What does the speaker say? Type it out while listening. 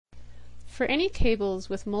For any cables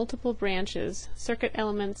with multiple branches, circuit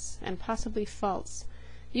elements, and possibly faults,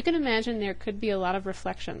 you can imagine there could be a lot of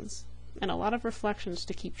reflections, and a lot of reflections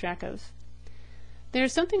to keep track of. There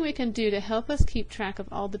is something we can do to help us keep track of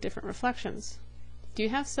all the different reflections. Do you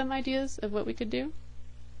have some ideas of what we could do?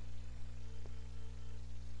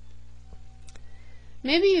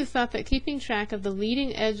 Maybe you thought that keeping track of the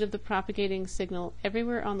leading edge of the propagating signal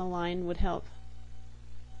everywhere on the line would help.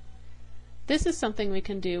 This is something we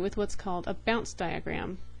can do with what's called a bounce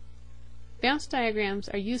diagram. Bounce diagrams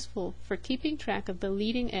are useful for keeping track of the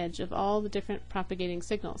leading edge of all the different propagating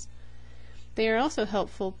signals. They are also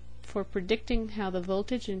helpful for predicting how the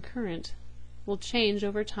voltage and current will change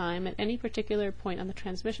over time at any particular point on the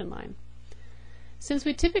transmission line. Since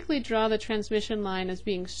we typically draw the transmission line as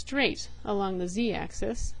being straight along the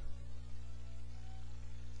z-axis,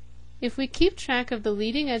 if we keep track of the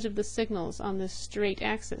leading edge of the signals on this straight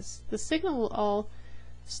axis, the signals will all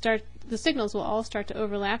start to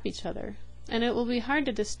overlap each other, and it will be hard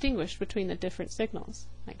to distinguish between the different signals,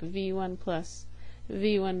 like V1 plus,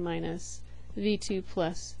 V1 minus, V2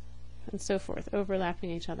 plus, and so forth, overlapping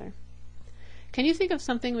each other. Can you think of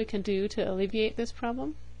something we can do to alleviate this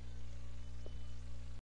problem?